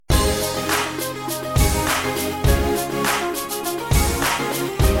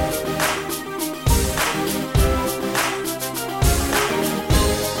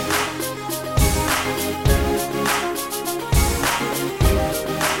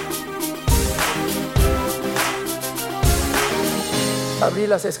abrir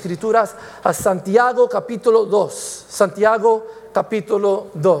las escrituras a Santiago capítulo 2. Santiago capítulo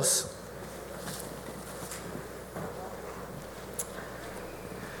 2.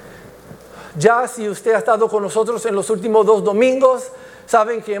 Ya si usted ha estado con nosotros en los últimos 2 domingos,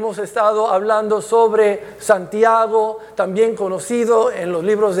 saben que hemos estado hablando sobre Santiago, también conocido en los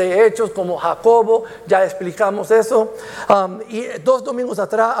libros de Hechos como Jacobo. Ya explicamos eso. Y 2 domingos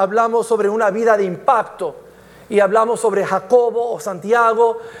atrás hablamos sobre una vida de impacto. Y hablamos sobre Jacobo o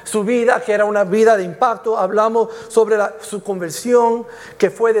Santiago, su vida que era una vida de impacto. Hablamos sobre su conversión que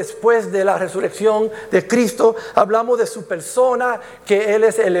fue después de la resurrección de Cristo. Hablamos de su persona, que él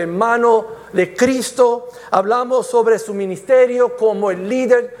es el hermano de Cristo. Hablamos sobre su ministerio como el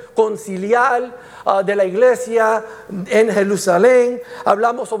líder conciliar de la iglesia en Jerusalén.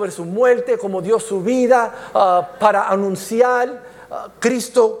 Hablamos sobre su muerte, como dio su vida para anunciar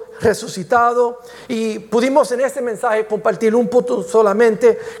Cristo resucitado, y pudimos en este mensaje compartir un punto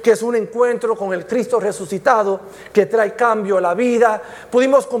solamente, que es un encuentro con el Cristo resucitado que trae cambio a la vida.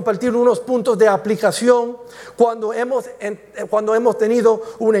 Pudimos compartir unos puntos de aplicación cuando hemos tenido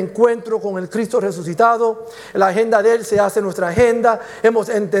un encuentro con el Cristo resucitado. La agenda de Él se hace nuestra agenda. Hemos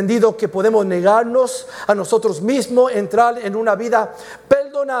entendido que podemos negarnos a nosotros mismos, entrar en una vida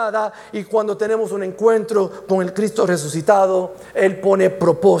perdonada, y cuando tenemos un encuentro con el Cristo resucitado, Él pone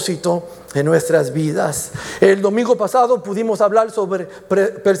propósito en nuestras vidas. El domingo pasado pudimos hablar sobre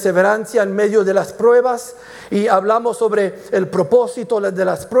perseverancia en medio de las pruebas, y hablamos sobre el propósito de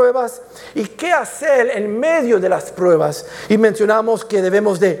las pruebas y qué hacer en medio de las pruebas, y mencionamos que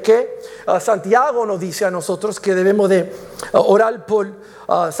debemos de Santiago nos dice a nosotros que debemos de orar por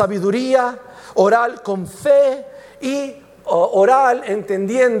sabiduría, orar con fe y orar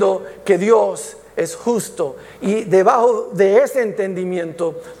entendiendo que Dios es justo, y debajo de ese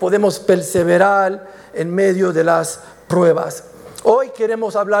entendimiento podemos perseverar en medio de las pruebas. Hoy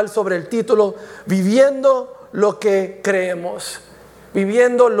queremos hablar sobre el título Viviendo lo que creemos.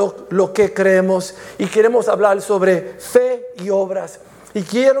 Viviendo lo que creemos, y queremos hablar sobre fe y obras. Y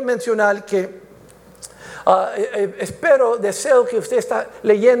quiero mencionar que deseo que usted está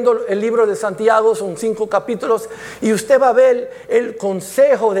leyendo el libro de Santiago. Son 5 capítulos, y usted va a ver el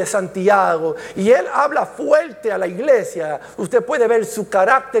consejo de Santiago, y él habla fuerte a la iglesia. Usted puede ver su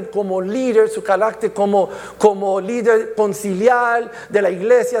carácter como líder, su carácter como líder conciliar de la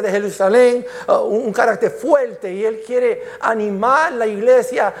iglesia de Jerusalén, un carácter fuerte, y él quiere animar la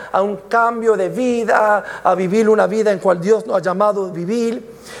iglesia a un cambio de vida, a vivir una vida en cual Dios nos ha llamado a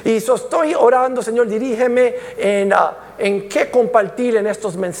vivir. Y estoy orando, Señor, dirígeme en qué compartir en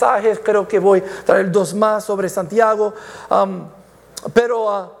estos mensajes. Creo que voy a traer 2 más sobre Santiago,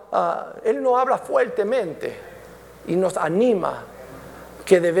 pero Él nos habla fuertemente y nos anima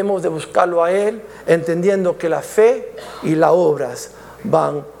que debemos de buscarlo a Él, entendiendo que la fe y las obras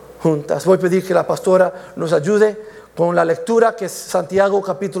van juntas. Voy a pedir que la pastora nos ayude con la lectura, que es Santiago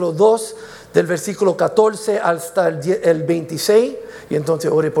capítulo 2, del versículo 14 hasta el 26, y entonces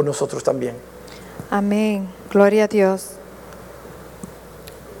ore por nosotros también. Amén, gloria a Dios.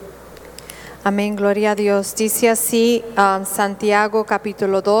 Amén, gloria a Dios. Dice así Santiago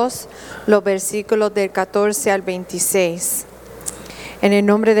capítulo 2, los versículos del 14 al 26. En el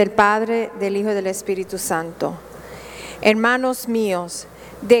nombre del Padre, del Hijo y del Espíritu Santo. Hermanos míos,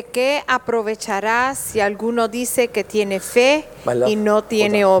 ¿de qué aprovechará si alguno dice que tiene fe y no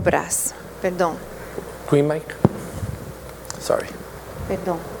tiene obras? Perdón. Queen Mike. Sorry.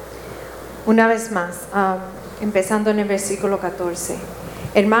 Perdón. Una vez más, empezando en el versículo 14.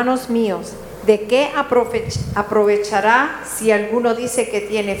 Hermanos míos, ¿de qué aprovechará si alguno dice que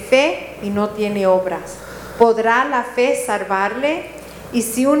tiene fe y no tiene obras? ¿Podrá la fe salvarle? Y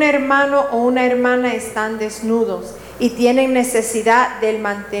si un hermano o una hermana están desnudos y tienen necesidad del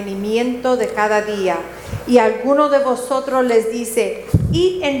mantenimiento de cada día, y alguno de vosotros les dice,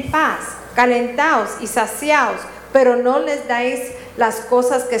 id en paz, calentaos y saciaos, pero no les dais las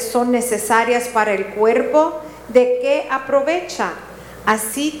cosas que son necesarias para el cuerpo, ¿de qué aprovecha?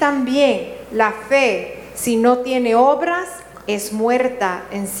 Así también la fe, si no tiene obras, es muerta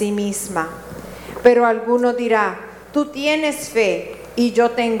en sí misma. Pero alguno dirá, tú tienes fe y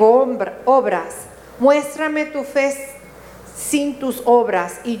yo tengo obras. Muéstrame tu fe sin tus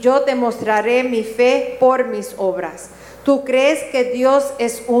obras, y yo te mostraré mi fe por mis obras. ¿Tú crees que Dios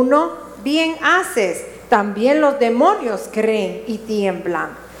es uno? Bien haces. También los demonios creen y tiemblan.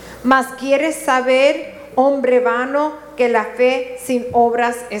 Mas ¿quieres saber, hombre vano, que la fe sin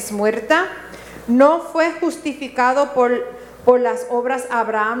obras es muerta? ¿No fue justificado por las obras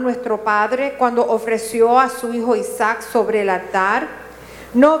Abraham nuestro padre cuando ofreció a su hijo Isaac sobre el altar?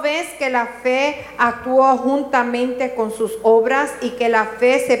 ¿No ves que la fe actuó juntamente con sus obras y que la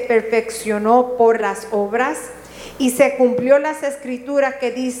fe se perfeccionó por las obras? Y se cumplió las escrituras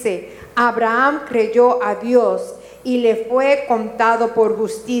que dice, Abraham creyó a Dios y le fue contado por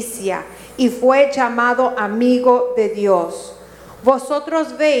justicia y fue llamado amigo de Dios.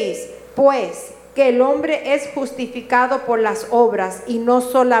 Vosotros veis, pues, que el hombre es justificado por las obras y no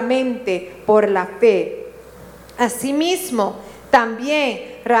solamente por la fe. Asimismo,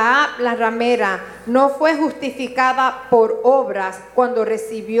 también Rahab la ramera no fue justificada por obras cuando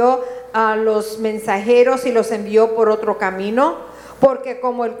recibió a los mensajeros y los envió por otro camino, porque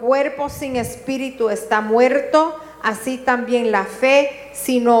como el cuerpo sin espíritu está muerto, así también la fe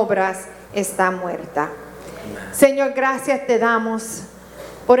sin obras está muerta. Señor, gracias te damos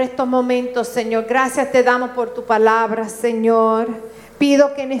por estos momentos, Señor. Gracias te damos por tu palabra, Señor.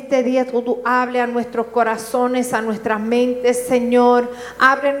 Pido que en este día tú hables a nuestros corazones, a nuestras mentes, Señor.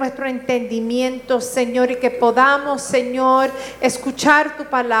 Abre nuestro entendimiento, Señor, y que podamos, Señor, escuchar tu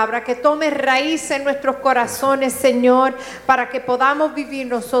palabra, que tome raíz en nuestros corazones, Señor, para que podamos vivir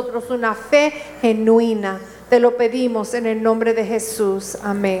nosotros una fe genuina. Te lo pedimos en el nombre de Jesús.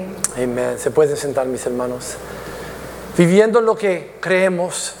 Amén. Amén. Se pueden sentar, mis hermanos. Viviendo lo que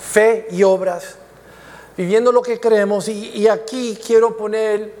creemos, fe y obras. Viviendo lo que creemos, y aquí quiero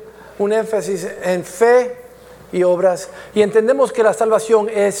poner un énfasis en fe y obras. Y entendemos que la salvación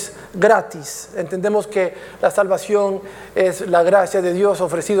es gratis. Entendemos que la salvación es la gracia de Dios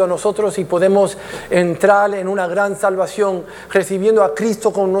ofrecido a nosotros y podemos entrar en una gran salvación recibiendo a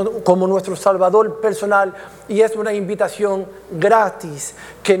Cristo como nuestro Salvador personal. Y es una invitación gratis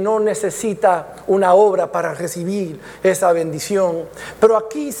que no necesita una obra para recibir esa bendición. Pero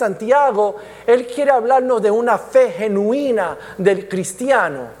aquí Santiago, él quiere hablarnos de una fe genuina del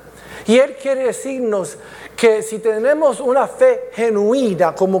cristiano. Y él quiere decirnos que si tenemos una fe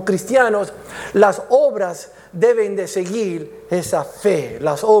genuina como cristianos, las obras deben de seguir esa fe.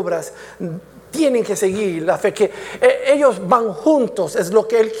 Las obras tienen que seguir la fe, que ellos van juntos, es lo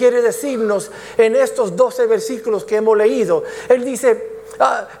que él quiere decirnos en estos 12 versículos que hemos leído. Él dice,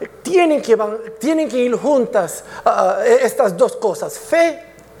 tienen que ir juntas estas dos cosas, fe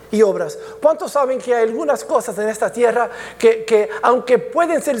y obras. ¿Cuántos saben que hay algunas cosas en esta tierra que aunque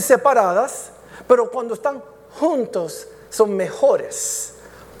pueden ser separadas, pero cuando están juntos son mejores?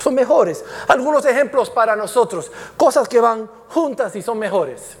 Son mejores. Algunos ejemplos para nosotros, cosas que van juntas y son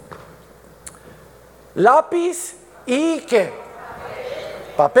mejores. Lápiz y ¿qué?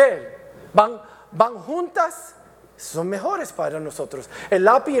 Papel. Van juntas, son mejores para nosotros. El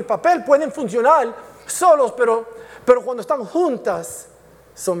lápiz y el papel pueden funcionar solos, pero cuando están juntas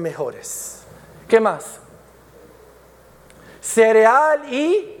son mejores. ¿Qué más? Cereal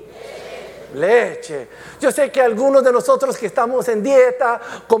y leche. Yo sé que algunos de nosotros que estamos en dieta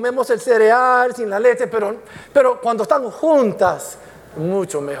comemos el cereal sin la leche, pero cuando están juntas,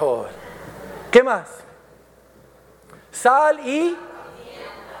 mucho mejor. ¿Qué más? Sal y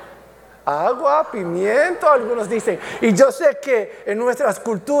agua, pimiento, algunos dicen. Y yo sé que en nuestras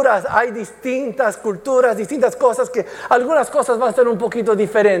culturas hay distintas culturas, distintas cosas, que algunas cosas van a ser un poquito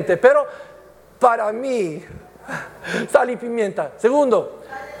diferentes, pero para mí, sal y pimienta. Segundo,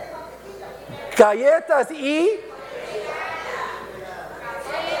 galletas y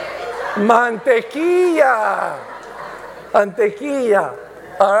mantequilla. Mantequilla.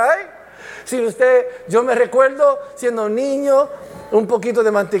 All right? Si yo me recuerdo siendo niño, un poquito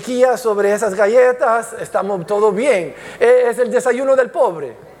de mantequilla sobre esas galletas, estamos todo bien. Es el desayuno del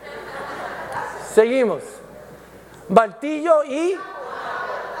pobre. Seguimos. Martillo y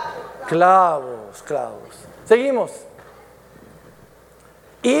clavos. Seguimos.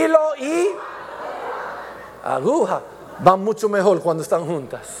 Hilo y aguja. Van mucho mejor cuando están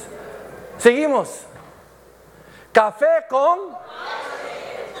juntas. Seguimos. Café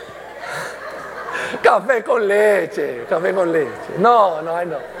con leche. No.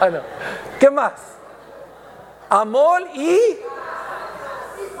 ¿Qué más? Amor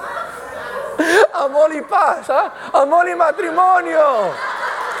y paz. Amor y matrimonio.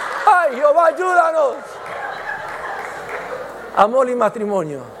 Ay, Jehová, ayúdanos. Amor y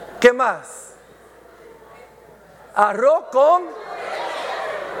matrimonio. ¿Qué más? Arroz con...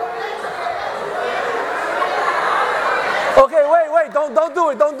 Ok, wait, don't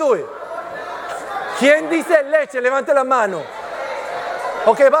do it. ¿Quién dice leche? Levante la mano.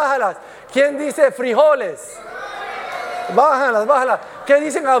 Ok, bájalas. ¿Quién dice frijoles? Bájalas. ¿Qué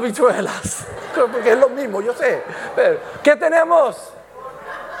dicen habichuelas? Porque es lo mismo, yo sé. Pero, ¿qué tenemos?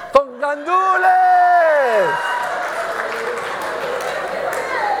 Con gandules.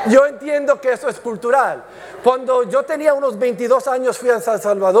 Yo entiendo que eso es cultural. Cuando yo tenía unos 22 años fui a San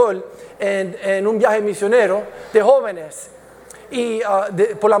Salvador en un viaje misionero de jóvenes. Y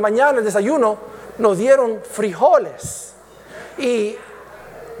por la mañana, el desayuno, nos dieron frijoles. Y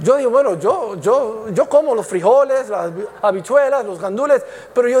yo digo, bueno, yo como los frijoles, las habichuelas, los gandules.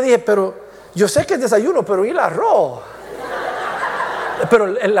 Pero yo dije, pero yo sé que es desayuno, pero ¿y el arroz?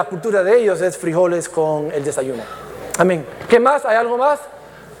 Pero en la cultura de ellos es frijoles con el desayuno. Amén. ¿Qué más? ¿Hay algo más?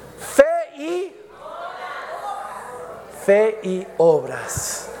 Fe y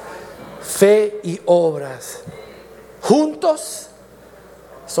obras. Fe y obras. Juntos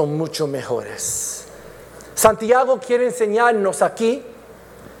son mucho mejores. Santiago quiere enseñarnos aquí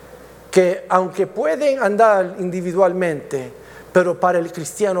que aunque pueden andar individualmente, pero para el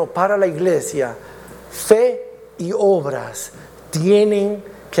cristiano, para la iglesia, fe y obras tienen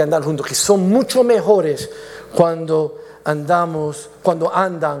que andar juntos, que son mucho mejores cuando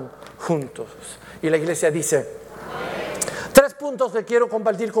andan juntos. Y la iglesia dice, 3 puntos que quiero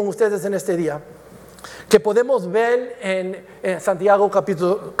compartir con ustedes en este día, que podemos ver en Santiago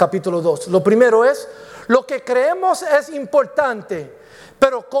capítulo 2. Lo primero es, lo que creemos es importante,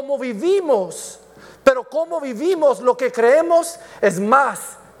 pero cómo vivimos lo que creemos es más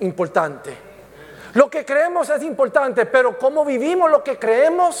importante. Lo que creemos es importante, pero cómo vivimos lo que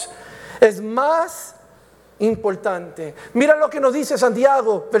creemos es más importante. Mira lo que nos dice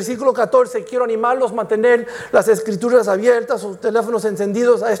Santiago, versículo 14. Quiero animarlos a mantener las escrituras abiertas, sus teléfonos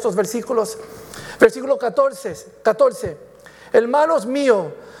encendidos a estos versículos. Versículo 14. Hermanos míos,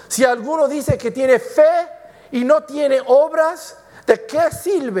 si alguno dice que tiene fe y no tiene obras, ¿de qué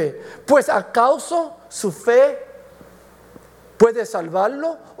sirve? Pues ¿acaso su fe puede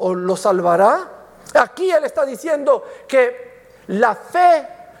salvarlo o lo salvará? Aquí él está diciendo que la fe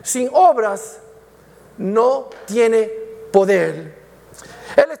sin obras no tiene poder.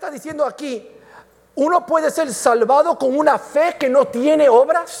 Él está diciendo aquí, uno puede ser salvado con una fe que no tiene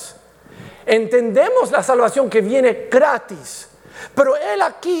obras. Entendemos la salvación que viene gratis, pero él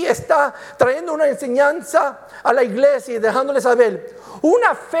aquí está trayendo una enseñanza a la iglesia y dejándole saber,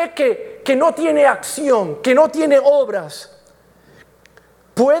 una fe que no tiene acción, que no tiene obras,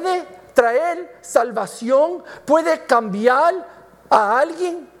 puede traer salvación, puede cambiar a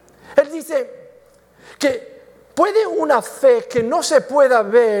alguien. Él dice que puede una fe que no se pueda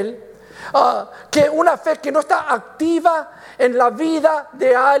ver, que una fe que no está activa en la vida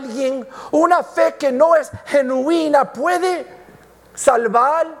de alguien, una fe que no es genuina, puede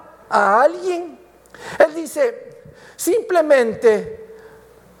salvar a alguien. Él dice, simplemente,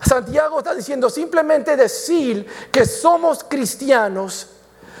 Santiago está diciendo, simplemente decir que somos cristianos,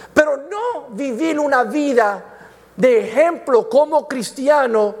 pero no vivir una vida de ejemplo como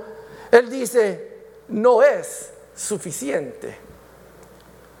cristiano, él dice, no es suficiente.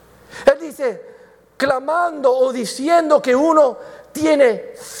 Él dice, clamando o diciendo que uno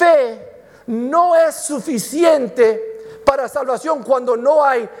tiene fe, no es suficiente para salvación cuando no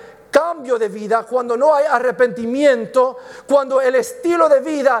hay cambio de vida, cuando no hay arrepentimiento, cuando el estilo de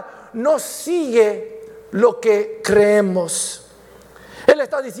vida no sigue lo que creemos. Él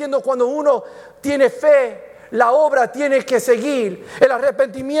está diciendo, cuando uno tiene fe, la obra tiene que seguir, el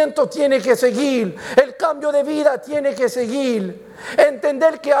arrepentimiento tiene que seguir, el cambio de vida tiene que seguir.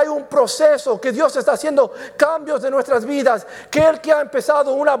 Entender que hay un proceso, que Dios está haciendo cambios en nuestras vidas, que Él que ha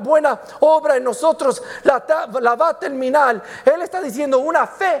empezado una buena obra en nosotros la va a terminar. Él está diciendo, una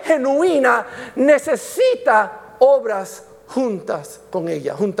fe genuina necesita obras junta con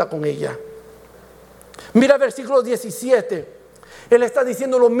ella. Mira el versículo 17. Él está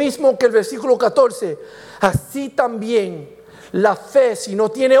diciendo lo mismo que el versículo 14. Así también la fe, si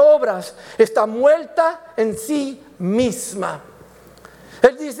no tiene obras, está muerta en sí misma.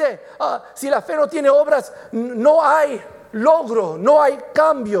 Él dice, si la fe no tiene obras, no hay logro, no hay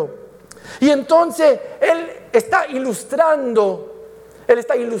cambio. Y entonces Él está ilustrando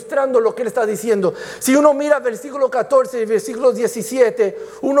lo que Él está diciendo. Si uno mira el versículo 14 y el versículo 17,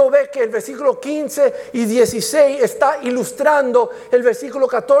 uno ve que el versículo 15 y 16 está ilustrando el versículo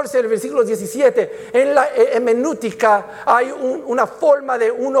 14 y el versículo 17. En la hermenéutica hay una forma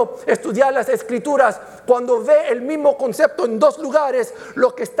de uno estudiar las escrituras. Cuando ve el mismo concepto en dos lugares,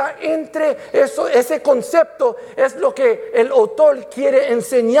 lo que está entre ese concepto es lo que el autor quiere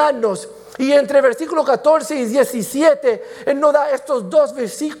enseñarnos. Y entre versículos 14 y 17, Él nos da estos dos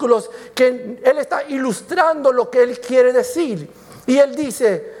versículos que Él está ilustrando lo que Él quiere decir. Y Él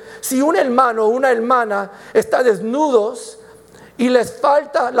dice, si un hermano o una hermana está desnudos y les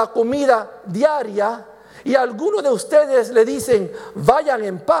falta la comida diaria, y algunos de ustedes le dicen, vayan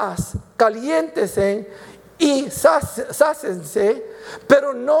en paz, caliéntense y sácense,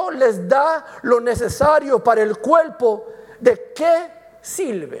 pero no les da lo necesario para el cuerpo. ¿De qué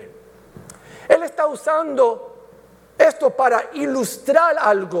sirve? Él está usando esto para ilustrar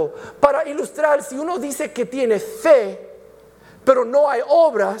algo. Para ilustrar, si uno dice que tiene fe, pero no hay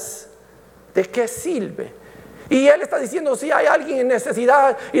obras, ¿de qué sirve? Y él está diciendo, si hay alguien en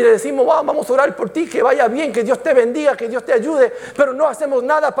necesidad y le decimos, vamos a orar por ti, que vaya bien, que Dios te bendiga, que Dios te ayude, pero no hacemos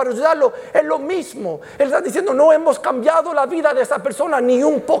nada para ayudarlo, es lo mismo. Él está diciendo, no hemos cambiado la vida de esa persona ni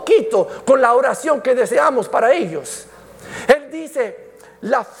un poquito con la oración que deseamos para ellos. Él dice,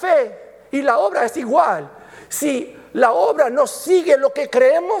 la fe y la obra es igual. Si la obra no sigue lo que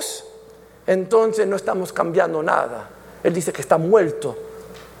creemos, entonces no estamos cambiando nada. Él dice que está muerto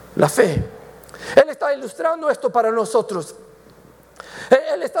la fe. Él está ilustrando esto para nosotros.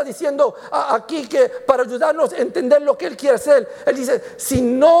 Él está diciendo aquí que para ayudarnos a entender lo que Él quiere hacer, Él dice, si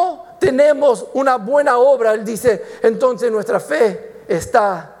no tenemos una buena obra, Él dice, entonces nuestra fe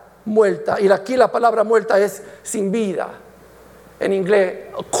está muerta. Y aquí la palabra muerta es sin vida. En inglés,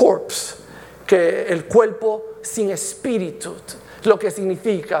 corpse, que el cuerpo sin espíritu, lo que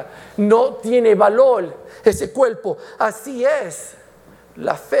significa, no tiene valor ese cuerpo. Así es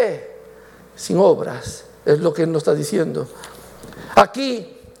la fe sin obras, es lo que Él nos está diciendo.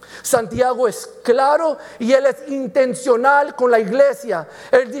 Aquí Santiago es claro y él es intencional con la iglesia.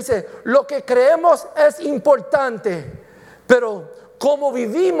 Él dice, lo que creemos es importante, pero cómo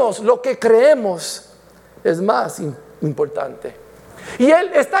vivimos lo que creemos es más importante. Y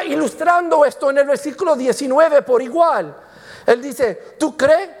él está ilustrando esto en el versículo 19 por igual. Él dice, ¿tú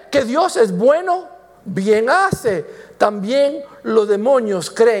crees que Dios es bueno? Bien hace. También los demonios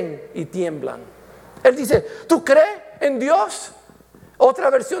creen y tiemblan. Él dice, ¿tú crees en Dios?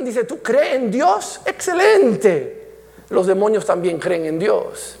 Otra versión dice, ¿tú crees en Dios? Excelente. Los demonios también creen en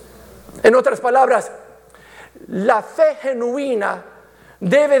Dios. En otras palabras, la fe genuina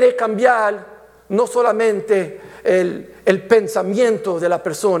debe de cambiar no solamente el pensamiento de la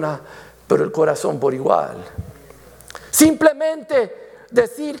persona, pero el corazón por igual. Simplemente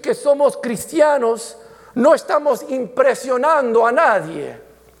decir que somos cristianos, no estamos impresionando a nadie.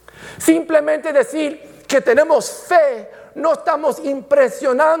 Simplemente decir que tenemos fe, no estamos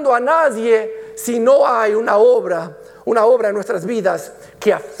impresionando a nadie si no hay una obra en nuestras vidas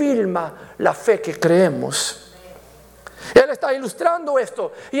que afirma la fe que creemos. Él está ilustrando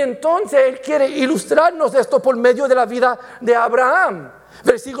esto y entonces Él quiere ilustrarnos esto por medio de la vida de Abraham.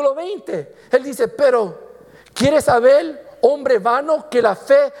 Versículo 20, Él dice, pero ¿quieres saber, hombre vano, que la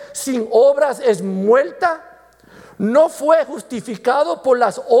fe sin obras es muerta? ¿No fue justificado por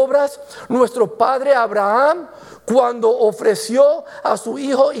las obras nuestro padre Abraham cuando ofreció a su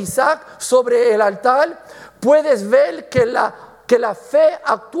hijo Isaac sobre el altar? Puedes ver que la fe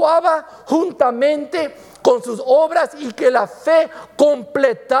actuaba juntamente con sus obras y que la fe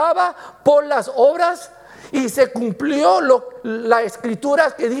completaba por las obras. Y se cumplió las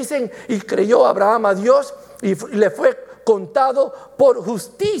escrituras que dicen, y creyó Abraham a Dios y le fue contado por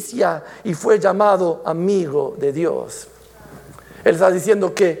justicia y fue llamado amigo de Dios. Él está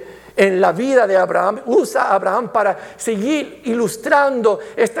diciendo que en la vida de Abraham, usa a Abraham para seguir ilustrando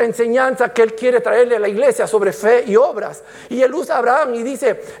esta enseñanza que él quiere traerle a la iglesia sobre fe y obras. Y él usa a Abraham y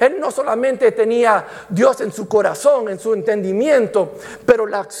dice, él no solamente tenía Dios en su corazón, en su entendimiento, pero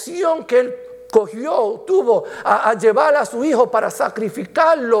la acción que él tuvo a llevar a su hijo para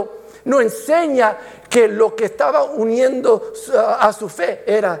sacrificarlo, nos enseña que lo que estaba uniendo a su fe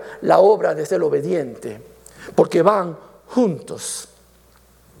era la obra de ser obediente, porque van juntos.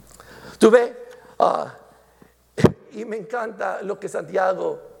 Tú ves, y me encanta lo que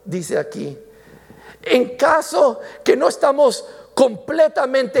Santiago dice aquí. En caso que no estamos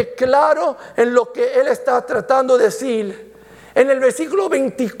completamente claros en lo que él está tratando de decir, en el versículo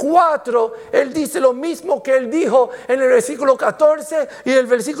 24, él dice lo mismo que él dijo en el versículo 14 y el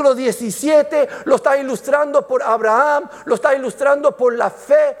versículo 17 lo está ilustrando por Abraham, lo está ilustrando por la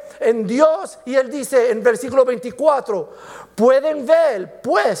fe en Dios. Y él dice en versículo 24, pueden ver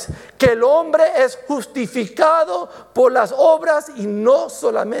pues que el hombre es justificado por las obras y no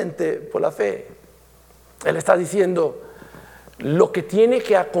solamente por la fe. Él está diciendo, lo que tiene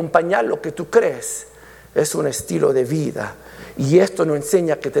que acompañar lo que tú crees es un estilo de vida. Y esto nos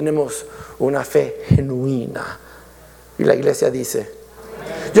enseña que tenemos una fe genuina. Y la iglesia dice,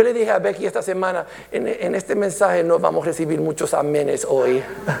 yo le dije a Becky esta semana, en este mensaje no vamos a recibir muchos amenes hoy.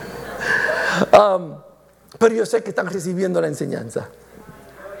 Pero yo sé que están recibiendo la enseñanza.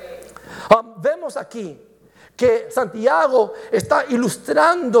 Vemos aquí que Santiago está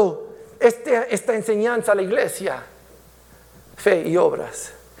ilustrando esta enseñanza a la iglesia. Fe y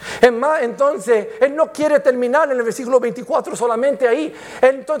obras. Es más, entonces, él no quiere terminar en el versículo 24 solamente ahí.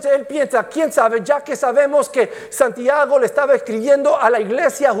 Entonces él piensa, quién sabe, ya que sabemos que Santiago le estaba escribiendo a la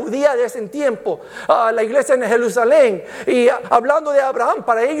iglesia judía de ese tiempo, a la iglesia en Jerusalén, y hablando de Abraham,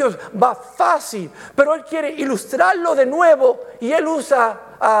 para ellos va fácil, pero él quiere ilustrarlo de nuevo, y él usa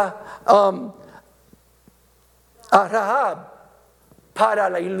a Rahab para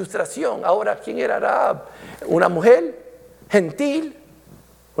la ilustración. Ahora, ¿quién era Rahab? Una mujer gentil,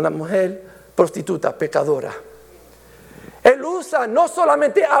 una mujer prostituta, pecadora. Él usa no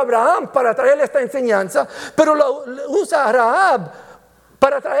solamente a Abraham para traer esta enseñanza, pero lo usa a Rahab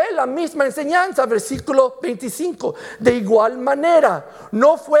para traer la misma enseñanza. Versículo 25. De igual manera,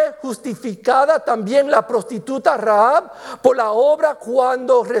 ¿no fue justificada también la prostituta Rahab por la obra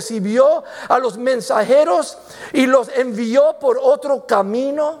cuando recibió a los mensajeros y los envió por otro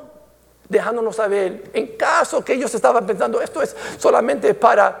camino? Dejándonos saber, en caso que ellos estaban pensando, esto es solamente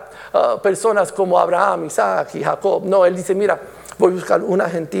para personas como Abraham, Isaac y Jacob. No, él dice, mira, voy a buscar una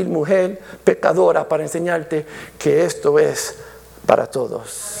gentil mujer pecadora para enseñarte que esto es para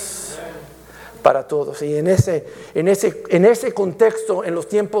todos. Para todos. Y en ese contexto, en los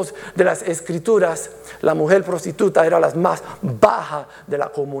tiempos de las Escrituras, la mujer prostituta era la más baja de la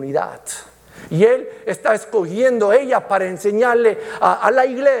comunidad. Y él está escogiendo ella para enseñarle a la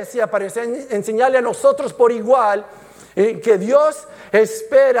iglesia, para enseñarle a nosotros por igual, que Dios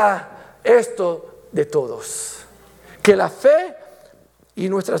espera esto de todos. Que la fe y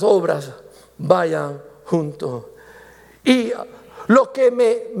nuestras obras vayan juntos. Y lo que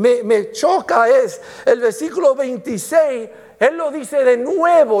me choca es el versículo 26. Él lo dice de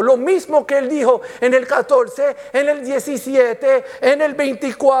nuevo, lo mismo que él dijo en el 14, en el 17, en el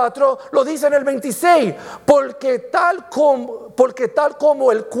 24, lo dice en el 26. Porque tal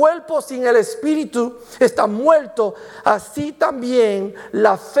como el cuerpo sin el espíritu está muerto, así también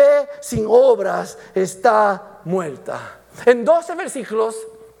la fe sin obras está muerta. En 12 versículos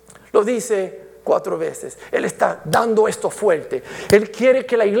lo dice 4 veces. Él está dando esto fuerte. Él quiere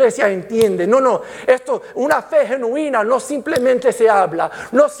que la iglesia entienda. Esto, una fe genuina no simplemente se habla,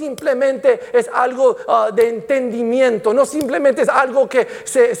 no simplemente es algo de entendimiento, no simplemente es algo que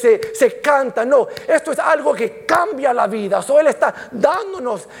se canta. No, esto es algo que cambia la vida. Él está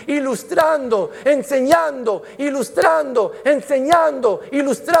dándonos, ilustrando, enseñando, ilustrando, enseñando,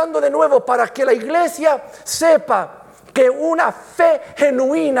 ilustrando de nuevo para que la iglesia sepa que una fe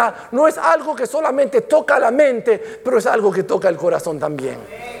genuina no es algo que solamente toca la mente, pero es algo que toca el corazón también.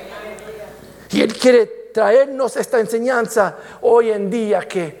 Y Él quiere traernos esta enseñanza hoy en día,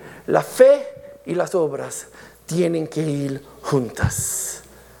 que la fe y las obras tienen que ir juntas.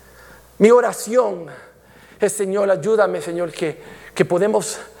 Mi oración es, Señor, ayúdame, Señor, que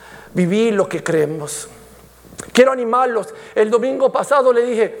podemos vivir lo que creemos. Quiero animarlos. El domingo pasado le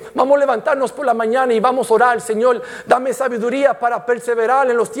dije, vamos a levantarnos por la mañana y vamos a orar. Señor, dame sabiduría para perseverar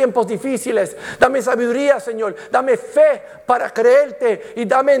en los tiempos difíciles. Dame sabiduría, Señor. Dame fe para creerte y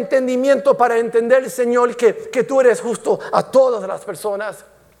dame entendimiento para entender, Señor, que tú eres justo a todas las personas.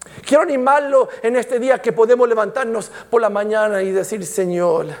 Quiero animarlo en este día, que podemos levantarnos por la mañana y decir,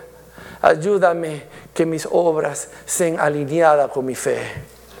 Señor, ayúdame que mis obras sean alineadas con mi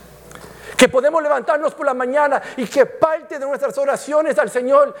fe. Que podemos levantarnos por la mañana y que parte de nuestras oraciones al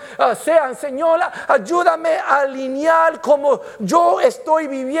Señor sean, Señor, ayúdame a alinear como yo estoy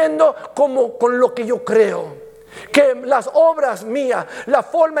viviendo con lo que yo creo. Que las obras mías, la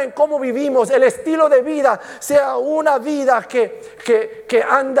forma en cómo vivimos, el estilo de vida sea una vida que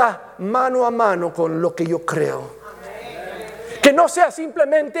anda mano a mano con lo que yo creo. Que no sea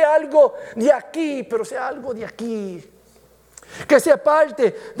simplemente algo de aquí, pero sea algo de aquí. Que sea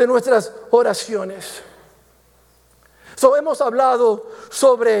parte de nuestras oraciones. Hemos hablado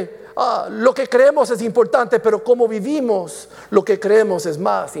sobre lo que creemos es importante, pero cómo vivimos lo que creemos es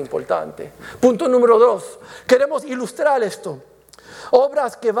más importante. Punto número 2. Queremos ilustrar esto.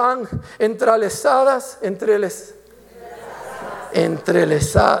 Obras que van entrelazadas.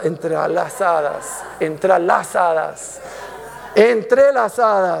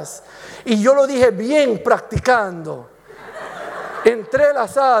 Y yo lo dije bien practicando.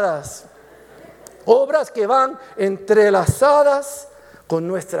 Entrelazadas. Obras que van entrelazadas con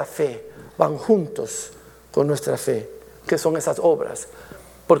nuestra fe, van juntos con nuestra fe. ¿Qué son esas obras?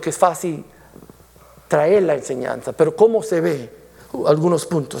 Porque es fácil traer la enseñanza, pero ¿cómo se ve? Algunos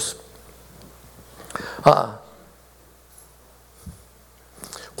puntos.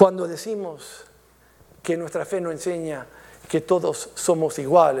 Cuando decimos que nuestra fe nos enseña que todos somos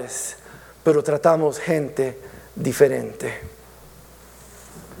iguales, pero tratamos gente diferente.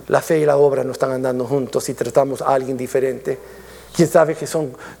 La fe y la obra no están andando juntos si tratamos a alguien diferente. Quién sabe que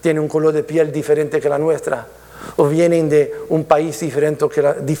tienen un color de piel diferente que la nuestra, o vienen de un país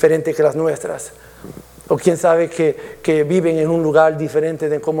diferente que las nuestras, o quién sabe que viven en un lugar diferente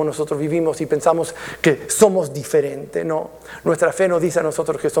de cómo nosotros vivimos y pensamos que somos diferentes. No, nuestra fe nos dice a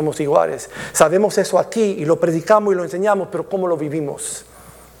nosotros que somos iguales. Sabemos eso aquí y lo predicamos y lo enseñamos, pero ¿cómo lo vivimos?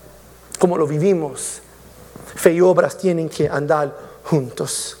 ¿Cómo lo vivimos? Fe y obras tienen que andar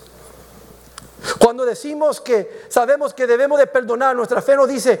juntos. Cuando decimos que sabemos que debemos de perdonar, nuestra fe nos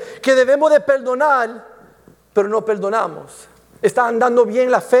dice que debemos de perdonar, pero no perdonamos. ¿Está andando bien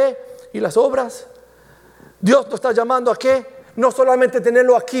la fe y las obras? Dios nos está llamando a qué? No solamente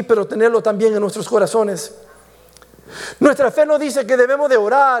tenerlo aquí, pero tenerlo también en nuestros corazones. Nuestra fe nos dice que debemos de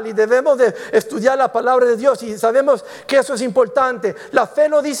orar y debemos de estudiar la palabra de Dios, y sabemos que eso es importante. La fe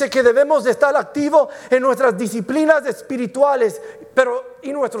nos dice que debemos de estar activos en nuestras disciplinas espirituales, pero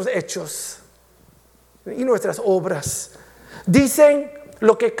 ¿y nuestros hechos? ¿Y nuestras obras? ¿Dicen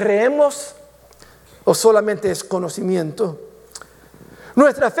lo que creemos o solamente es conocimiento?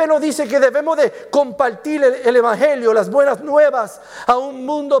 Nuestra fe nos dice que debemos de compartir el evangelio, las buenas nuevas a un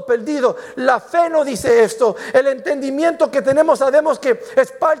mundo perdido. La fe nos dice esto. El entendimiento que tenemos, sabemos que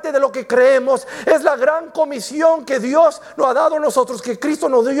es parte de lo que creemos. Es la gran comisión que Dios nos ha dado a nosotros, que Cristo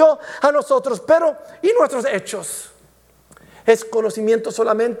nos dio a nosotros. Pero ¿y nuestros hechos? ¿Es conocimiento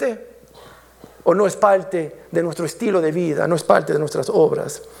solamente? ¿O no es parte de nuestro estilo de vida? ¿No es parte de nuestras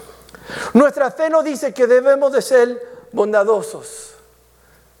obras? Nuestra fe nos dice que debemos de ser bondadosos,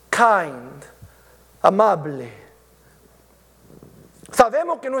 kind, amable.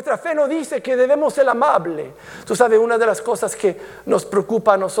 Sabemos que nuestra fe nos dice que debemos ser amables. Tú sabes, una de las cosas que nos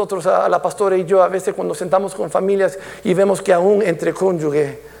preocupa a nosotros, a la pastora y yo, a veces cuando sentamos con familias y vemos que aún entre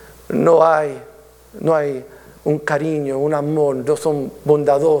cónyuges no hay un cariño, un amor, no son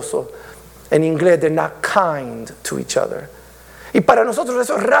bondadosos. En inglés, they're not kind to each other. Y para nosotros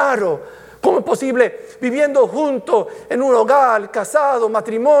eso es raro. ¿Cómo es posible viviendo juntos en un hogar, casado,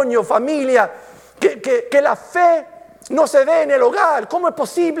 matrimonio, familia, que la fe no se ve en el hogar? ¿Cómo es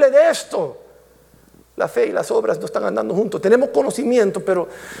posible de esto? La fe y las obras no están andando juntos. Tenemos conocimiento, pero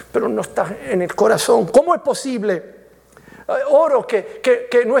no está en el corazón. ¿Cómo es posible? Oro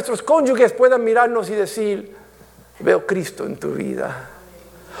que nuestros cónyuges puedan mirarnos y decir, veo Cristo en tu vida.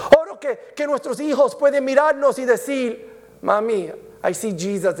 Oro que nuestros hijos pueden mirarnos y decir, mami, I see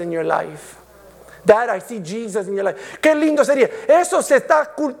Jesus in your life. Dad, I see Jesus in your life. Qué lindo sería. Eso se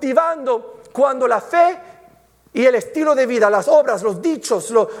está cultivando cuando la fe y el estilo de vida, las obras, los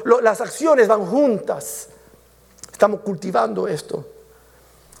dichos, las acciones van juntas. Estamos cultivando esto.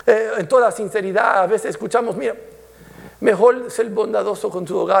 En toda sinceridad, a veces escuchamos, mira, mejor ser bondadoso con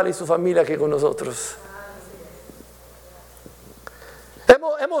tu hogar y su familia que con nosotros.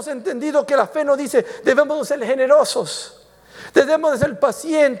 Hemos entendido que la fe nos dice, debemos ser generosos. Debemos de ser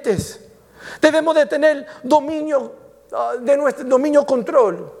pacientes. Debemos de tener dominio de nuestro dominio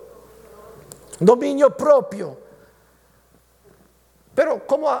control, dominio propio. Pero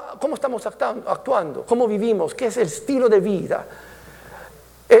 ¿cómo estamos actuando? ¿Cómo vivimos? ¿Qué es el estilo de vida?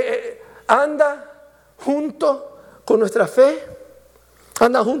 ¿Anda junto con nuestra fe?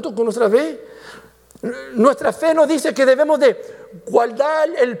 ¿Anda junto con nuestra fe? Nuestra fe nos dice que debemos de guardar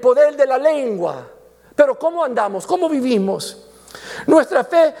el poder de la lengua. Pero ¿cómo andamos? ¿Cómo vivimos? Nuestra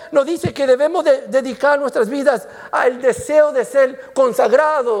fe nos dice que debemos de dedicar nuestras vidas al deseo de ser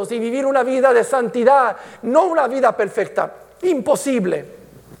consagrados y vivir una vida de santidad, no una vida perfecta, imposible,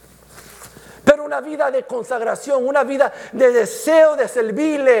 pero una vida de consagración, una vida de deseo de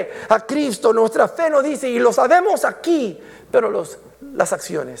servirle a Cristo. Nuestra fe nos dice, y lo sabemos aquí, pero las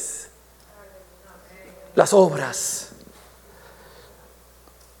acciones, las obras.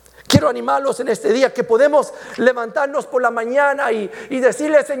 Quiero animarlos en este día que podemos levantarnos por la mañana y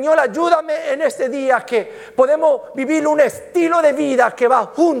decirle, Señor, ayúdame en este día, que podemos vivir un estilo de vida que va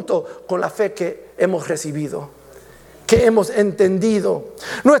junto con la fe que hemos recibido, que hemos entendido.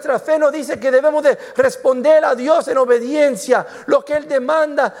 Nuestra fe nos dice que debemos de responder a Dios en obediencia, lo que Él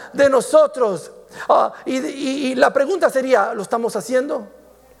demanda de nosotros. Y la pregunta sería, ¿lo estamos haciendo?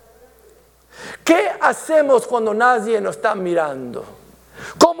 ¿Qué hacemos cuando nadie nos está mirando?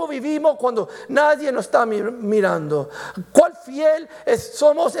 ¿Cómo vivimos cuando nadie nos está mirando? ¿Cuán fiel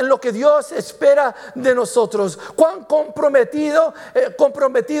somos en lo que Dios espera de nosotros? ¿Cuán comprometido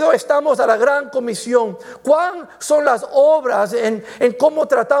estamos a la gran comisión? ¿Cuán son las obras en cómo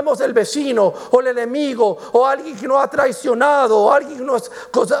tratamos al vecino o el enemigo o alguien que nos ha traicionado o alguien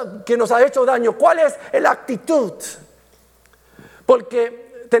que nos ha hecho daño? ¿Cuál es la actitud?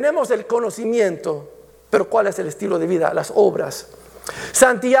 Porque tenemos el conocimiento, pero ¿cuál es el estilo de vida? Las obras.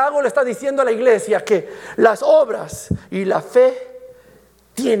 Santiago le está diciendo a la iglesia que las obras y la fe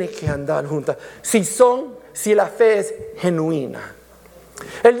tienen que andar juntas. Si la fe es genuina.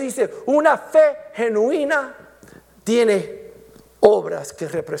 Él dice, una fe genuina tiene obras que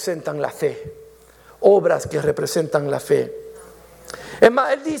representan la fe. Obras que representan la fe. Es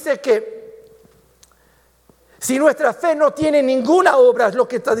más, él dice que si nuestra fe no tiene ninguna obra, es lo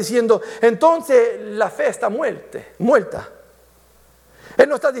que está diciendo, entonces la fe está muerta. Él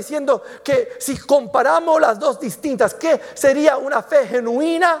nos está diciendo que si comparamos las dos distintas, ¿qué sería una fe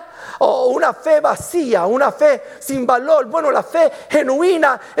genuina o una fe vacía, una fe sin valor? Bueno, la fe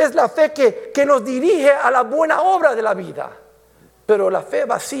genuina es la fe que nos dirige a la buena obra de la vida. Pero la fe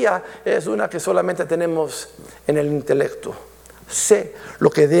vacía es una que solamente tenemos en el intelecto. Sé lo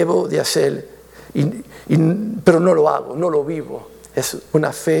que debo de hacer, pero no lo hago, no lo vivo. Es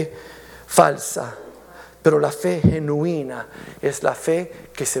una fe falsa. Pero la fe genuina es la fe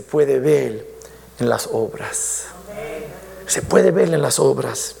que se puede ver en las obras. Se puede ver en las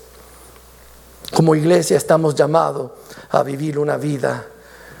obras. Como iglesia estamos llamados a vivir una vida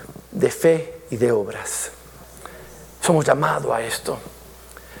de fe y de obras. Somos llamados a esto.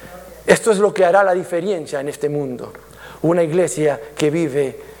 Esto es lo que hará la diferencia en este mundo. Una iglesia que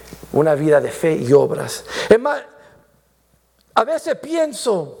vive una vida de fe y obras. Es más, a veces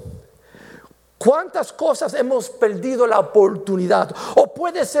pienso, ¿cuántas cosas hemos perdido la oportunidad? O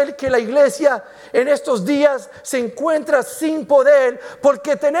puede ser que la iglesia en estos días se encuentra sin poder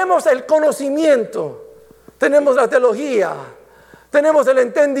porque tenemos el conocimiento, tenemos la teología, tenemos el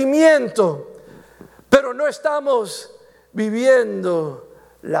entendimiento, pero no estamos viviendo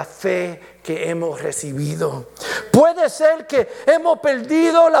la fe que hemos recibido. Puede ser que hemos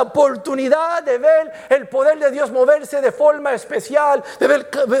perdido la oportunidad de ver el poder de Dios moverse de forma especial, de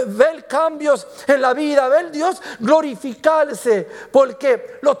ver cambios en la vida, ver Dios glorificarse,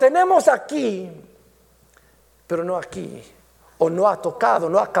 porque lo tenemos aquí, pero no aquí, o no ha tocado,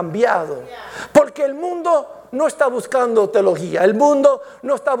 no ha cambiado, porque el mundo no está buscando teología, el mundo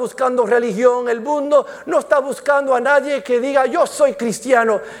no está buscando religión, el mundo no está buscando a nadie que diga yo soy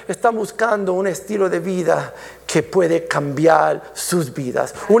cristiano. Están buscando un estilo de vida que puede cambiar sus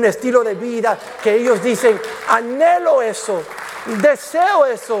vidas, un estilo de vida que ellos dicen anhelo eso, deseo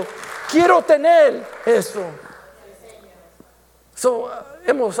eso, quiero tener eso.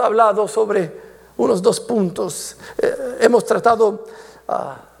 Hemos hablado sobre unos 2 puntos, hemos tratado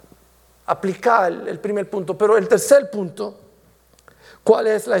aplicar el primer punto, pero el tercer punto, ¿cuál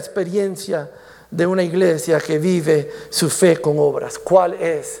es la experiencia de una iglesia que vive su fe con obras? ¿Cuál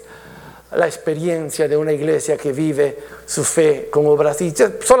es la experiencia de una iglesia que vive su fe con obras? Y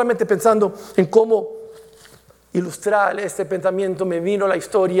solamente pensando en cómo ilustrar este pensamiento, me vino la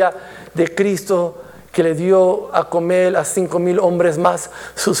historia de Cristo que le dio a comer a 5,000 hombres más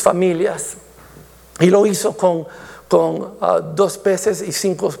sus familias, y lo hizo con 2 peces y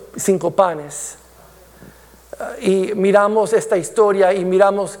 5 panes. Y miramos esta historia y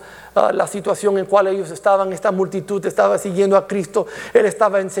miramos la situación en cual ellos estaban. Esta multitud estaba siguiendo a Cristo. Él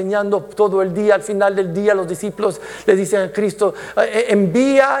estaba enseñando todo el día. Al final del día los discípulos le dicen a Cristo,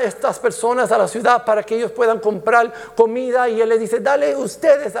 envía a estas personas a la ciudad para que ellos puedan comprar comida. Y Él les dice, dale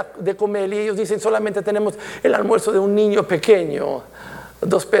ustedes de comer. Y ellos dicen, solamente tenemos el almuerzo de un niño pequeño,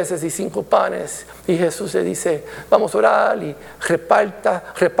 2 peces y 5 panes. Y Jesús le dice, vamos a orar y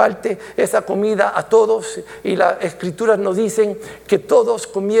reparte esa comida a todos. Y las escrituras nos dicen que todos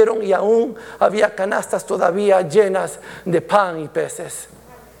comieron y aún había canastas todavía llenas de pan y peces.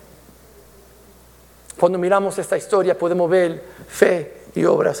 Cuando miramos esta historia podemos ver fe y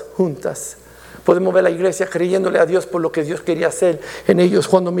obras juntas. Podemos ver la iglesia creyéndole a Dios por lo que Dios quería hacer en ellos.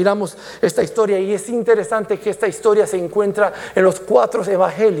 Cuando miramos esta historia, y es interesante que esta historia se encuentra en los 4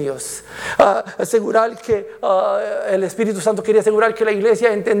 evangelios, asegurar que el Espíritu Santo quería asegurar que la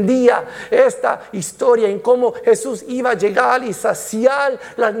iglesia entendía esta historia en cómo Jesús iba a llegar y saciar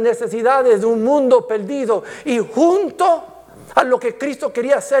las necesidades de un mundo perdido, y junto a lo que Cristo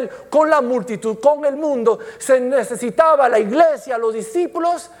quería hacer con la multitud, con el mundo, se necesitaba la iglesia, los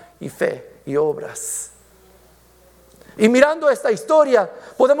discípulos y fe y obras. Y mirando esta historia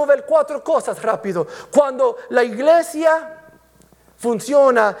podemos ver 4 cosas rápido. Cuando la iglesia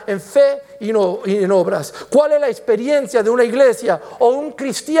funciona en fe y en obras, ¿cuál es la experiencia de una iglesia o un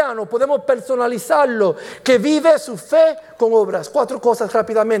cristiano? Podemos personalizarlo, que vive su fe con obras. 4 cosas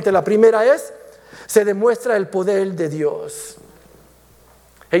rápidamente. La primera es, se demuestra el poder de Dios.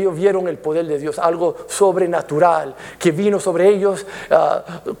 Ellos vieron el poder de Dios, algo sobrenatural que vino sobre ellos.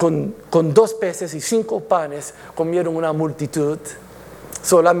 Con 2 peces y 5 panes comieron una multitud.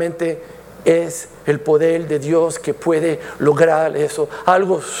 Solamente es el poder de Dios que puede lograr eso,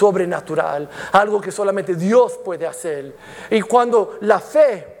 algo sobrenatural, algo que solamente Dios puede hacer. Y cuando la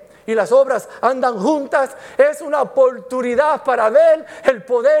fe y las obras andan juntas, es una oportunidad para ver el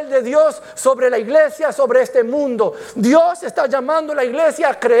poder de Dios sobre la iglesia, sobre este mundo. Dios está llamando a la iglesia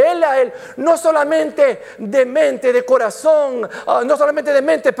a creerle a Él, no solamente de mente, de corazón, no solamente de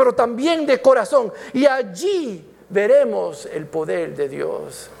mente, pero también de corazón. Y allí veremos el poder de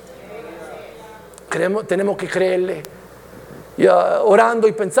Dios. Tenemos que creerle. Y orando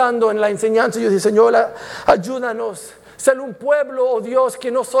y pensando en la enseñanza, yo dije, Señor, ayúdanos. Ser un pueblo, oh Dios,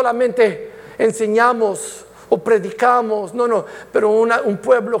 que no solamente enseñamos o predicamos, pero un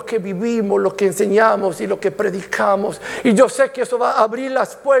pueblo que vivimos lo que enseñamos y lo que predicamos. Y yo sé que eso va a abrir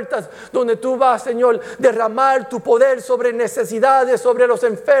las puertas donde tú vas, Señor, derramar tu poder sobre necesidades, sobre los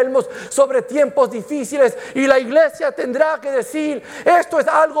enfermos, sobre tiempos difíciles. Y la iglesia tendrá que decir, esto es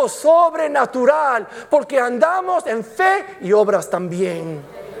algo sobrenatural, porque andamos en fe y obras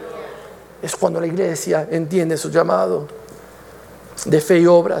también. Es cuando la iglesia entiende su llamado de fe y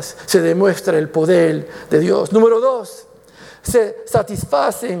obras, se demuestra el poder de Dios. Número 2, se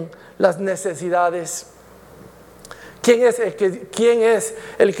satisfacen las necesidades. ¿Quién es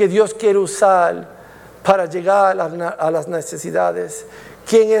el que Dios quiere usar para llegar a las necesidades?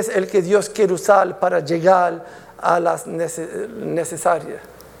 ¿Quién es el que Dios quiere usar para llegar a las necesidades?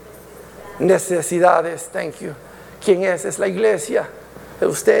 Thank you. ¿Quién es? Es la iglesia. Es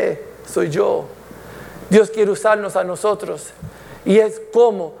usted. Soy yo. Dios quiere usarnos a nosotros. Y es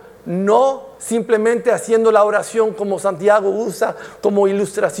como, no simplemente haciendo la oración como Santiago usa como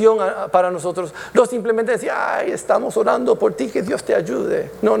ilustración para nosotros. No simplemente decir, estamos orando por ti, que Dios te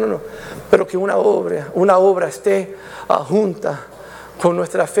ayude. No. Pero que una obra esté junta con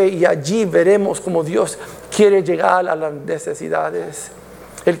nuestra fe, y allí veremos cómo Dios quiere llegar a las necesidades.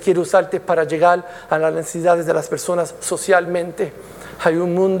 Él quiere usarte para llegar a las necesidades de las personas socialmente. Hay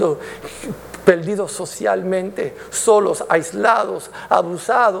un mundo perdido socialmente, solos, aislados,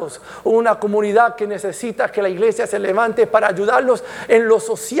 abusados. Una comunidad que necesita que la iglesia se levante para ayudarlos en lo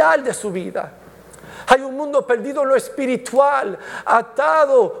social de su vida. Hay un mundo perdido en lo espiritual,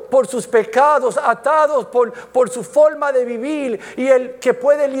 atado por sus pecados, atados por su forma de vivir, y el que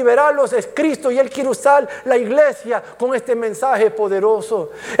puede liberarlos es Cristo, y Él quiere usar la iglesia con este mensaje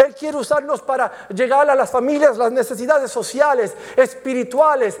poderoso. Él quiere usarnos para llegar a las familias, las necesidades sociales,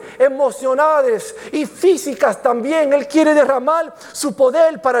 espirituales, emocionales y físicas también. Él quiere derramar su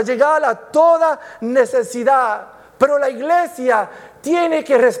poder para llegar a toda necesidad, pero la iglesia tiene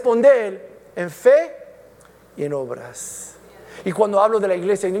que responder en fe y en obras. Y cuando hablo de la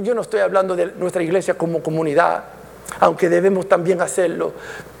iglesia, yo no estoy hablando de nuestra iglesia como comunidad, aunque debemos también hacerlo,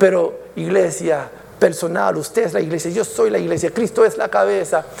 pero iglesia personal. Usted es la iglesia, yo soy la iglesia, Cristo es la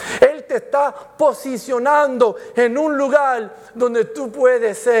cabeza. Él te está posicionando en un lugar donde tú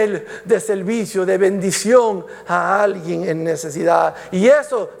puedes ser de servicio, de bendición a alguien en necesidad, y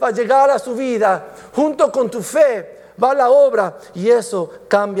eso va a llegar a su vida junto con tu fe. Va la obra, y eso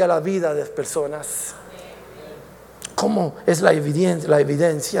cambia la vida de las personas. ¿Cómo es la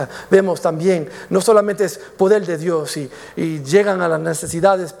evidencia? Vemos también, no solamente es poder de Dios y llegan a las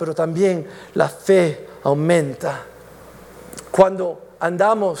necesidades, pero también la fe aumenta. Cuando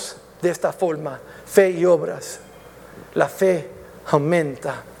andamos de esta forma, fe y obras, la fe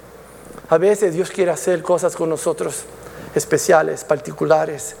aumenta. A veces Dios quiere hacer cosas con nosotros especiales,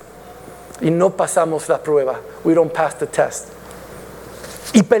 particulares, y no pasamos la prueba. We don't pass the test.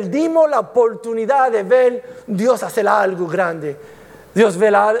 Y perdimos la oportunidad de ver Dios hacer algo grande. Dios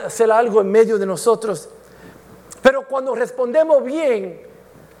hacer algo en medio de nosotros. Pero cuando respondemos bien,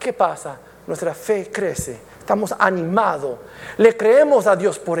 ¿qué pasa? Nuestra fe crece. Estamos animados. Le creemos a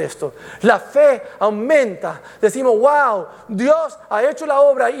Dios por esto. La fe aumenta. Decimos, wow, Dios ha hecho la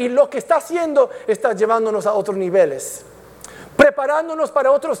obra, y lo que está haciendo está llevándonos a otros niveles, preparándonos para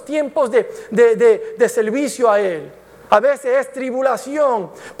otros tiempos de servicio a Él. A veces es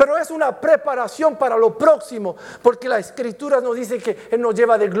tribulación, pero es una preparación para lo próximo, porque la Escritura nos dice que Él nos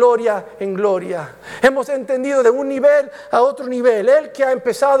lleva de gloria en gloria. Hemos entendido de un nivel a otro nivel. Él que ha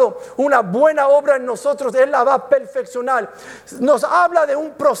empezado una buena obra en nosotros, Él la va a perfeccionar. Nos habla de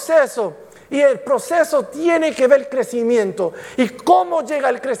un proceso, y el proceso tiene que ver crecimiento. ¿Y cómo llega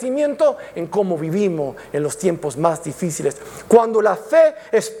el crecimiento? En cómo vivimos en los tiempos más difíciles. Cuando la fe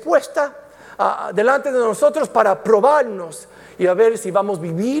es puesta delante de nosotros para probarnos y a ver si vamos a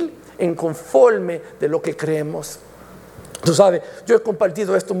vivir en conforme de lo que creemos. Tú sabes, yo he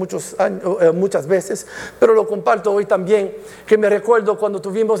compartido esto muchas veces, pero lo comparto hoy también, que me recuerdo cuando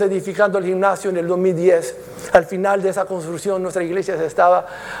estuvimos edificando el gimnasio en el 2010. Al final de esa construcción nuestra iglesia se estaba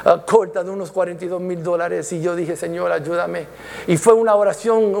corta de unos $42,000 y yo dije, Señor, ayúdame. Y fue una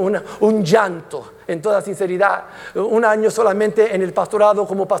oración, un llanto, en toda sinceridad. Un año solamente en el pastorado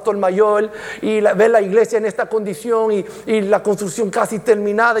como pastor mayor y ver la iglesia en esta condición y la construcción casi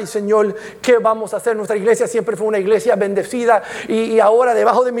terminada. Y Señor, ¿qué vamos a hacer? Nuestra iglesia siempre fue una iglesia bendecida y ahora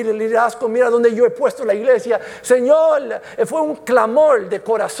debajo de mi liderazgo, mira donde yo he puesto la iglesia. Señor, fue un clamor de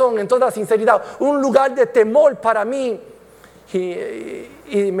corazón en toda sinceridad, un lugar de temor para mí.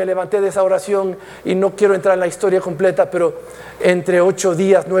 Y me levanté de esa oración y no quiero entrar en la historia completa, pero entre 8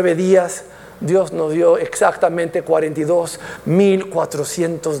 días, 9 días, Dios nos dio exactamente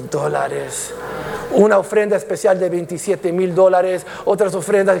 $42,400. Una ofrenda especial de $27,000, otras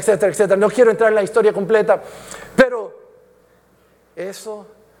ofrendas, etcétera, etcétera. No quiero entrar en la historia completa, pero eso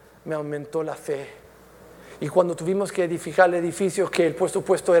me aumentó la fe. Y cuando tuvimos que edificar el edificio, que el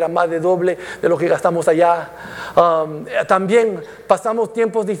presupuesto era más de doble de lo que gastamos allá, también pasamos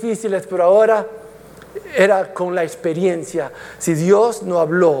tiempos difíciles, pero ahora era con la experiencia. Si Dios no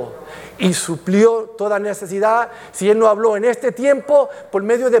habló y suplió toda necesidad, si Él no habló en este tiempo, por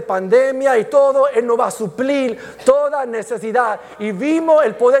medio de pandemia y todo, Él no va a suplir toda necesidad. Y vimos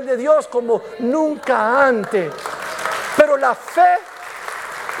el poder de Dios como nunca antes. Pero la fe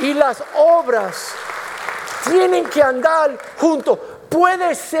y las obras tienen que andar juntos.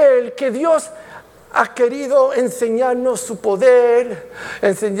 Puede ser que Dios ha querido enseñarnos su poder,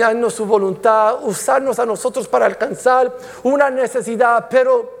 enseñarnos su voluntad, usarnos a nosotros para alcanzar una necesidad,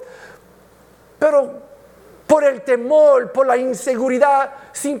 pero por el temor, por la inseguridad,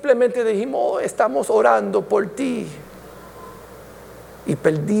 simplemente dijimos, estamos orando por ti. Y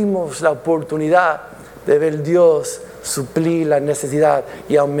perdimos la oportunidad de ver Dios suplir la necesidad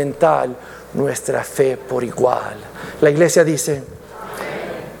y aumentar nuestra fe por igual. La iglesia dice,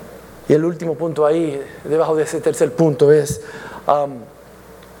 y el último punto ahí, debajo de ese tercer punto es,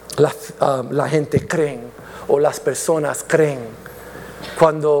 la gente cree, o las personas creen,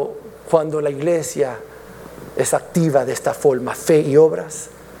 cuando la iglesia es activa de esta forma, fe y obras,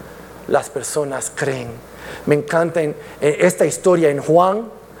 las personas creen. Me encanta en esta historia en Juan,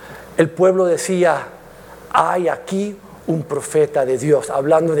 el pueblo decía, hay aquí un profeta de Dios,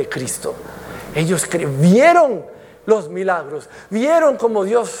 hablando de Cristo. Ellos vieron los milagros, vieron cómo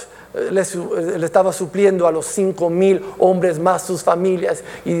Dios le estaba supliendo a los 5,000 hombres más sus familias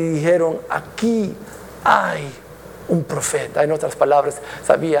y dijeron, aquí hay un profeta. En otras palabras,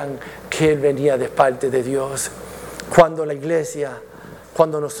 sabían que Él venía de parte de Dios. Cuando la iglesia,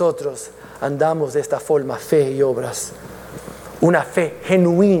 cuando nosotros andamos de esta forma, fe y obras, una fe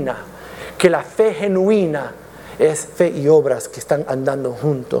genuina, que la fe genuina es fe y obras que están andando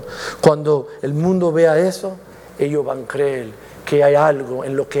juntos. Cuando el mundo vea eso, ellos van a creer que hay algo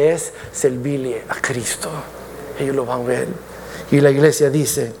en lo que es servirle a Cristo. Ellos lo van a ver. Y la iglesia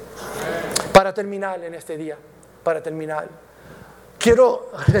dice, para terminar en este día, quiero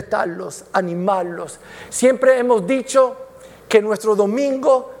retarlos, animarlos. Siempre hemos dicho que nuestro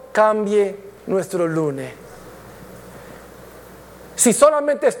domingo cambie nuestro lunes. Si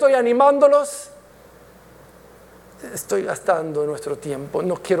solamente estoy animándolos, estoy gastando nuestro tiempo.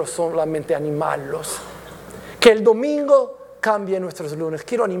 No quiero solamente animarlos. Que el domingo cambie nuestros lunes.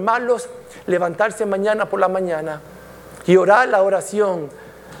 Quiero animarlos, levantarse mañana por la mañana y orar la oración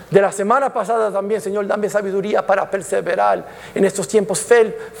de la semana pasada también. Señor, dame sabiduría para perseverar en estos tiempos,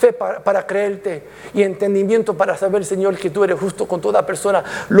 fe para creerte y entendimiento para saber, Señor, que tú eres justo con toda persona.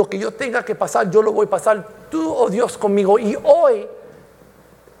 Lo que yo tenga que pasar, yo lo voy a pasar, tú, oh Dios, conmigo. Y hoy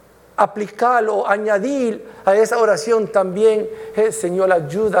aplicarlo, añadir a esa oración también, Señor,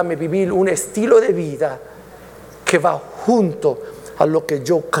 ayúdame a vivir un estilo de vida que va junto a lo que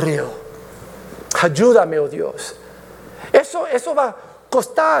yo creo. Ayúdame, oh Dios. Eso va a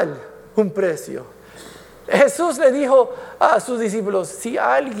costar un precio. Jesús le dijo a sus discípulos, si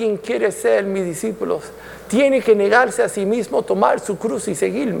alguien quiere ser mis discípulos, tiene que negarse a sí mismo, tomar su cruz y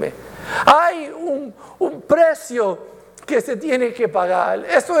seguirme. Hay un precio que se tiene que pagar.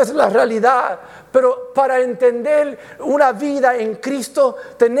 Eso es la realidad. Pero para entender una vida en Cristo,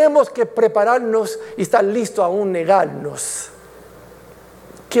 tenemos que prepararnos y estar listos a aún negarnos.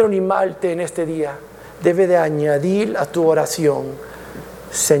 Quiero animarte en este día. Debe de añadir a tu oración,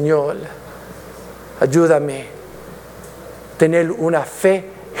 Señor, ayúdame a tener una fe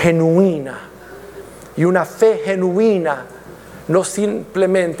genuina. Y una fe genuina no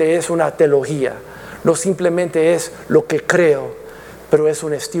simplemente es una teología, no simplemente es lo que creo, pero es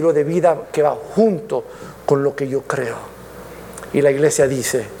un estilo de vida que va junto con lo que yo creo. Y la iglesia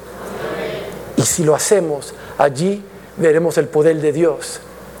dice, y si lo hacemos, allí veremos el poder de Dios.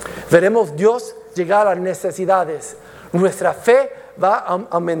 Veremos Dios llegar a las necesidades. Nuestra fe va a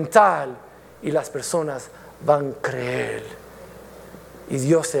aumentar y las personas van a creer. Y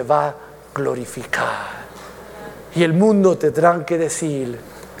Dios se va a glorificar. Y el mundo tendrá que decir,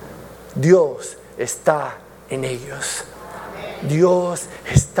 Dios está en ellos. Dios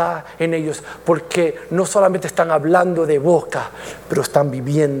está en ellos, porque no solamente están hablando de boca, pero están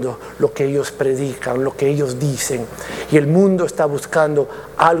viviendo lo que ellos predican, lo que ellos dicen. Y el mundo está buscando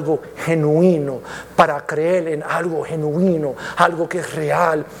algo genuino, para creer en algo genuino, algo que es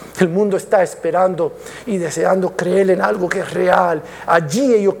real. El mundo está esperando y deseando creer en algo que es real.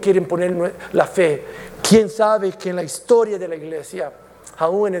 Allí ellos quieren poner la fe. ¿Quién sabe que en la historia de la iglesia,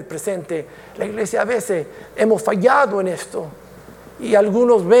 aún en el presente, la iglesia a veces hemos fallado en esto? Y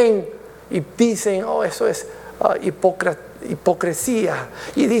algunos ven y dicen, oh, eso es hipocresía.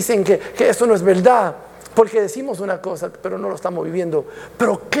 Y dicen que eso no es verdad, porque decimos una cosa, pero no lo estamos viviendo.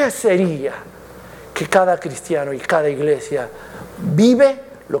 Pero ¿qué sería que cada cristiano y cada iglesia vive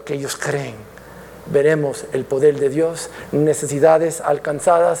lo que ellos creen? Veremos el poder de Dios, necesidades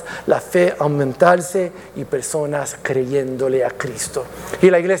alcanzadas, la fe aumentarse y personas creyéndole a Cristo.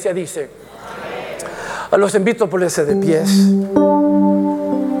 Y la iglesia dice, los invito a ponerse de pies.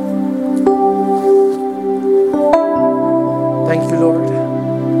 Thank you,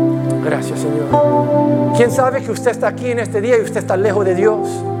 Lord. Gracias, Señor. ¿Quién sabe que usted está aquí en este día y usted está lejos de Dios?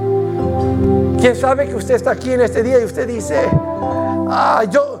 ¿Quién sabe que usted está aquí en este día y usted dice,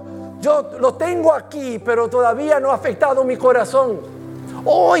 yo lo tengo aquí, pero todavía no ha afectado mi corazón?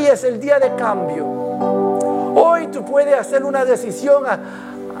 Hoy es el día de cambio. Hoy tú puedes hacer una decisión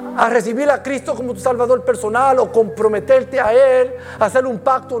a recibir a Cristo como tu Salvador personal, o comprometerte a Él, hacer un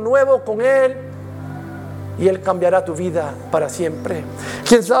pacto nuevo con Él, y Él cambiará tu vida para siempre.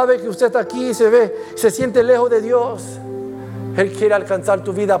 ¿Quién sabe que usted está aquí y se siente lejos de Dios? Él quiere alcanzar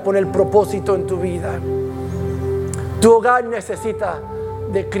tu vida, poner propósito en tu vida. Tu hogar necesita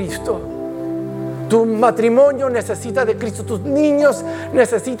de Cristo. Tu matrimonio necesita de Cristo. Tus niños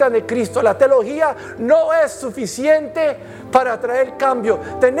necesitan de Cristo. La teología no es suficiente para traer cambio.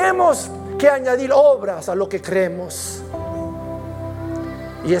 Tenemos que añadir obras a lo que creemos.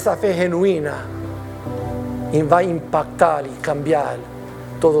 Y esa fe genuina va a impactar y cambiar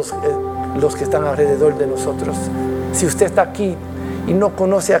todos los que están alrededor de nosotros. Si usted está aquí y no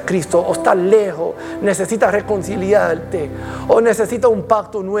conoce a Cristo, o está lejos, necesita reconciliarte, o necesita un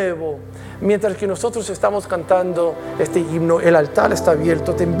pacto nuevo, mientras que nosotros estamos cantando este himno, el altar está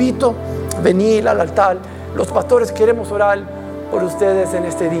abierto. Te invito a venir al altar. Los pastores queremos orar por ustedes en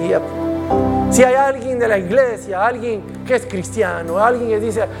este día. Si hay alguien de la iglesia, alguien que es cristiano, alguien que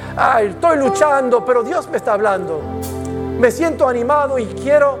dice, estoy luchando, pero Dios me está hablando, me siento animado y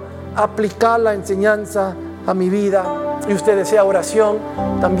quiero aplicar la enseñanza a mi vida, y usted desea oración,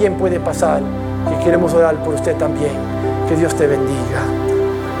 también puede pasar, que queremos orar por usted también. Que Dios te bendiga.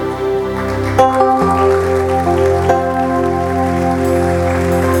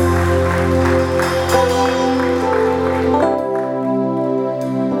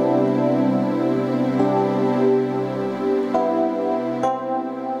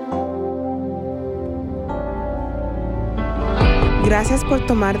 Gracias por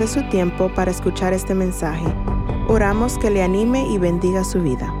tomar de su tiempo para escuchar este mensaje. Oramos que le anime y bendiga su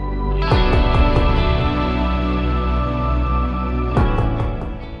vida.